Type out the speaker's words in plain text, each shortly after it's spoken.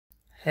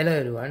Hello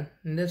everyone,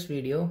 in this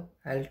video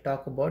I'll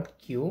talk about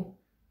queue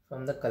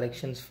from the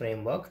collections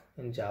framework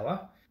in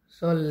Java.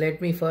 So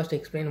let me first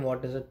explain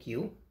what is a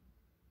queue.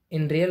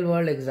 In real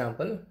world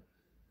example,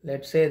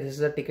 let's say this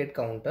is a ticket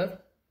counter.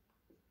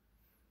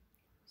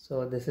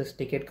 So this is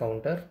ticket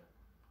counter,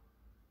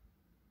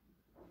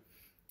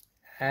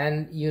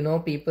 and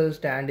people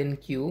stand in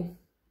queue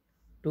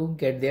to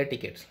get their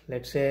tickets.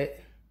 Let's say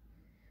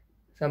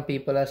some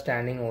people are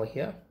standing over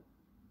here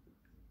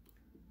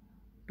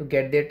to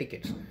get their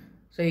tickets.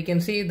 So you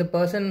can see the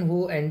person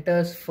who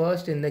enters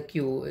first in the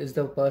queue is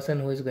the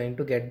person who is going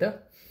to get the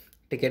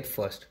ticket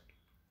first.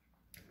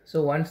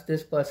 So once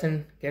this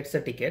person gets the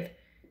ticket,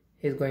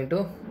 he is going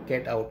to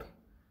get out.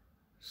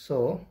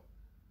 So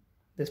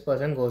this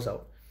person goes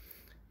out.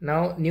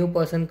 Now new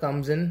person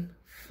comes in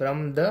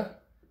from the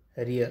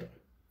rear,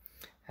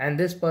 and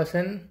this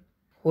person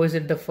who is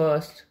at the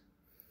first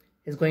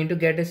is going to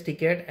get his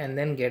ticket and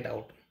then get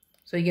out.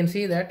 So you can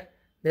see that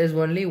there is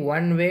only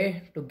one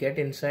way to get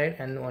inside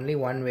and only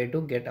one way to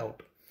get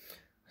out.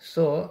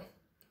 So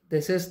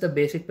this is the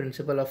basic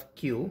principle of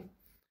queue.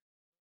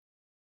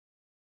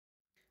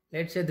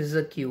 Let's say this is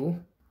a queue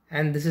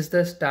and this is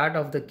the start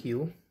of the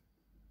queue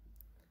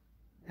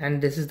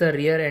and this is the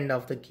rear end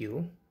of the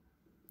queue.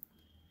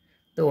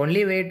 The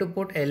only way to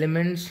put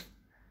elements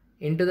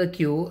into the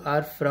queue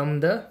are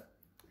from the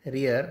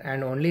rear,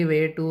 and only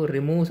way to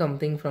remove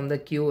something from the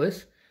queue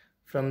is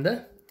from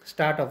the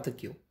start of the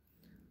queue.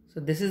 So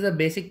this is the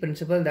basic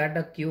principle that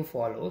a queue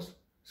follows.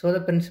 So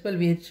the principle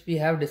which we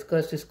have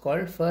discussed is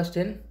called first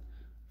in,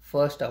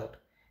 first out.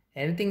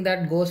 Anything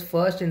that goes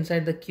first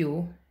inside the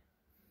queue,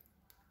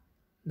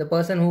 the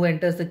person who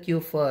enters the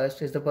queue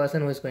first is the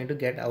person who is going to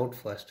get out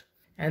first.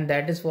 And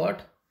that is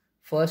what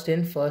first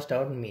in, first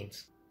out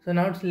means. So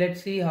now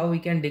let's see how we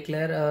can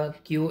declare a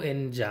queue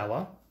in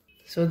Java.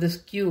 So this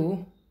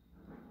queue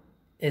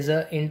is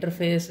an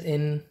interface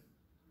in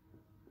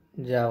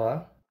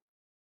Java.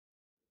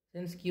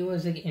 Since queue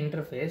is an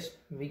interface,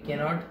 we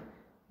cannot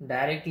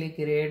directly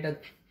create a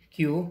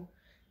queue.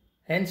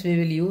 Hence we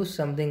will use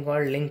something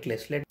called linked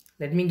list.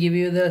 Let me give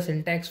you the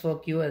syntax for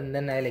queue and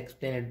then I'll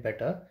explain it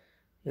better.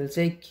 You'll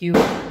say queue.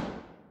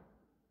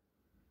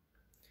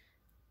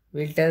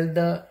 We'll tell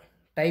the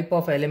type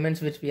of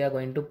elements which we are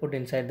going to put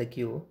inside the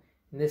queue.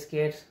 In this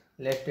case,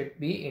 let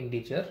it be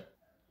integer.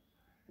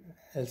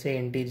 I'll say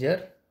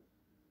integer.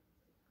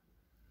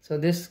 So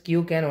this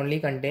queue can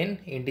only contain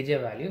integer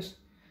values.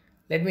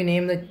 Let me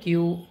name the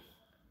queue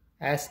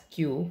as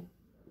queue.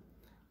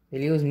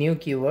 We'll use new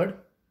keyword.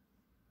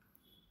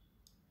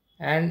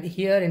 And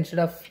here instead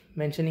of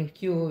mentioning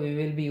queue, we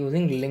will be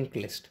using linked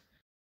list.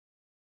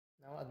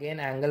 Now again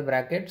angle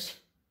brackets,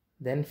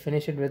 then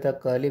finish it with a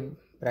curly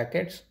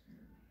brackets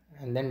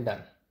and then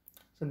done.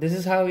 So this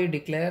is how we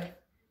declare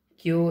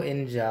queue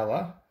in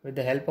Java with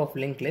the help of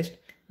linked list.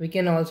 We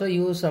can also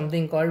use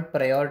something called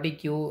priority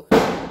queue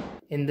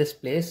in this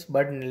place,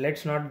 but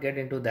let's not get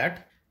into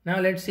that. Now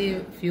let's see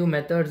a few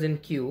methods in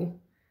queue.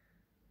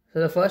 So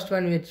the first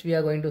one which we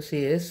are going to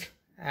see is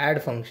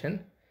add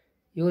function.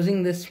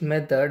 Using this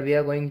method we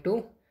are going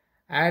to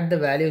add the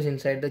values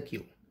inside the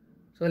queue.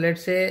 So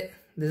let's say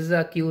this is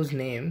a queue's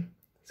name.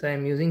 So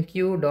I'm using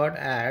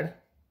queue.add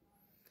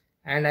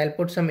and I'll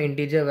put some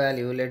integer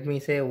value. Let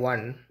me say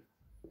 1.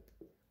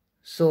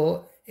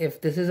 So if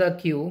this is a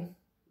queue,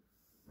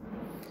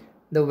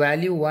 the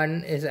value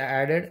 1 is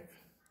added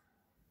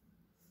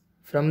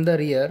from the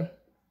rear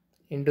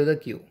into the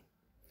queue.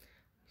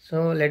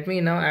 So let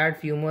me now add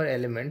few more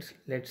elements.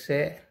 Let's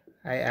say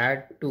I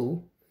add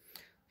 2.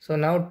 So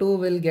now 2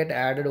 will get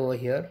added over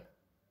here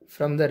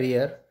from the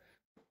rear.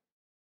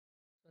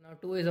 So now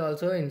 2 is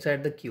also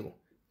inside the queue.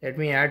 Let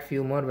me add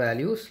few more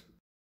values.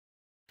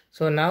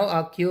 So now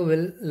our queue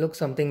will look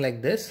something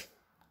like this.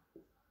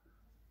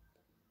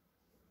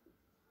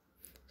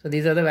 So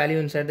these are the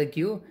values inside the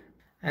queue,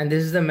 and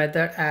this is the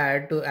method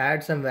add to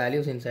add some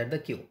values inside the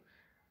queue.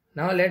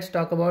 Now let's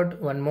talk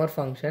about one more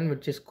function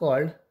which is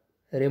called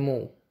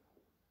remove.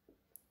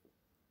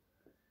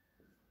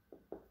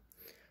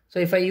 So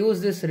if I use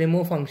this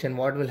remove function,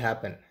 what will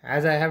happen?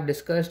 As I have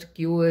discussed,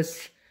 queue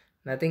is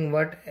nothing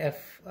but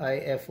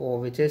FIFO,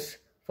 which is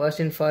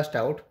first in, first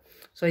out.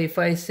 So if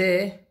I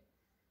say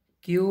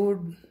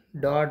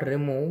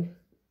queue.remove,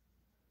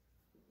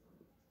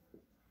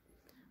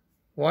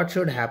 what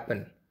should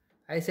happen?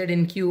 I said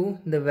in queue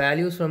the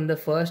values from the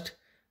first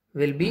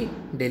will be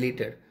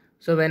deleted.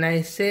 So when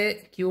I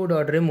say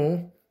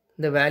queue.remove,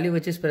 the value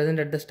which is present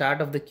at the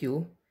start of the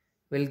queue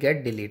will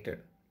get deleted.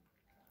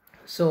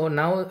 So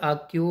now our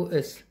queue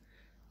is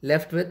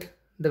left with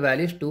the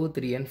values 2,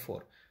 3 and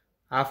 4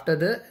 after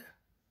the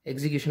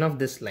execution of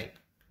this line.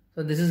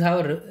 So this is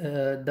how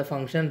the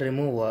function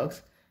remove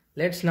works.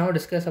 Let's now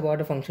discuss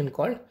about a function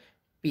called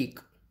peek.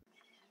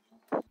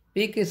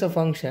 Peek is a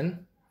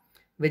function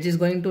which is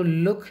going to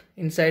look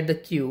inside the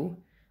queue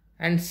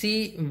and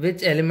see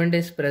which element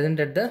is present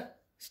at the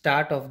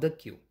start of the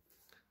queue.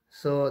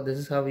 So this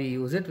is how we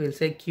use it. We'll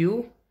say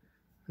queue.peek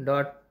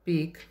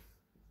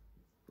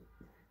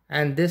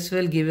and this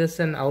will give us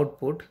an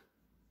output,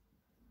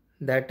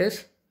 that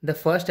is the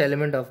first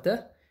element of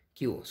the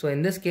queue. So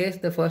in this case,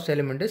 the first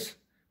element is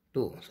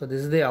 2. So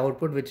this is the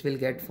output which we'll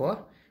get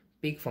for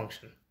peak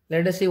function.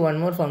 Let us see one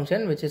more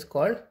function which is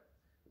called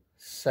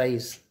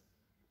size.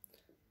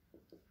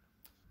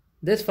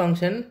 This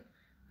function,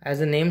 as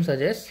the name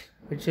suggests,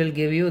 which will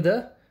give you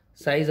the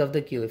size of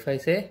the queue. If I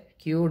say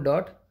queue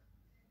dot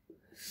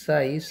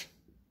size,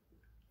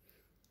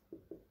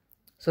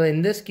 so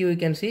in this queue you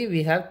can see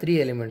we have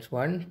 3 elements,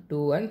 1,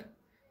 2 and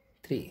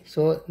 3.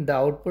 So the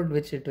output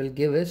which it will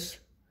give is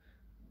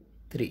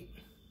 3.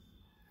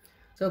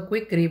 So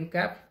quick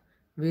recap,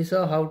 we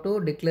saw how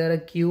to declare a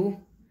queue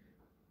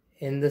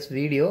in this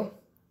video.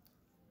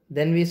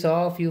 Then we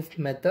saw a few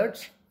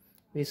methods.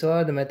 We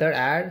saw the method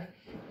add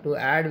to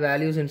add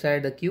values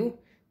inside the queue.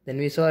 Then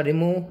we saw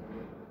remove.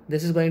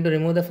 This is going to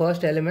remove the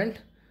first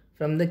element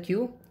from the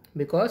queue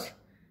because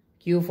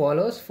queue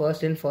follows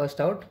first in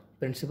first out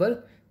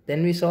principle.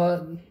 Then we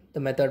saw the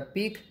method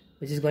peak,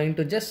 which is going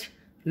to just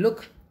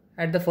look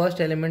at the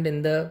first element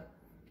in the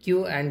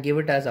queue and give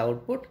it as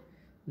output.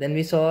 Then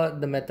we saw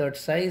the method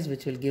size,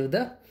 which will give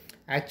the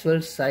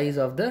actual size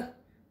of the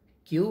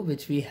queue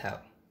which we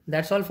have.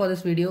 That's all for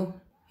this video.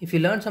 If you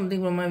learned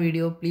something from my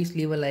video, please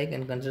leave a like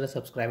and consider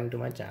subscribing to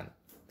my channel.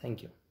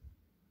 Thank you.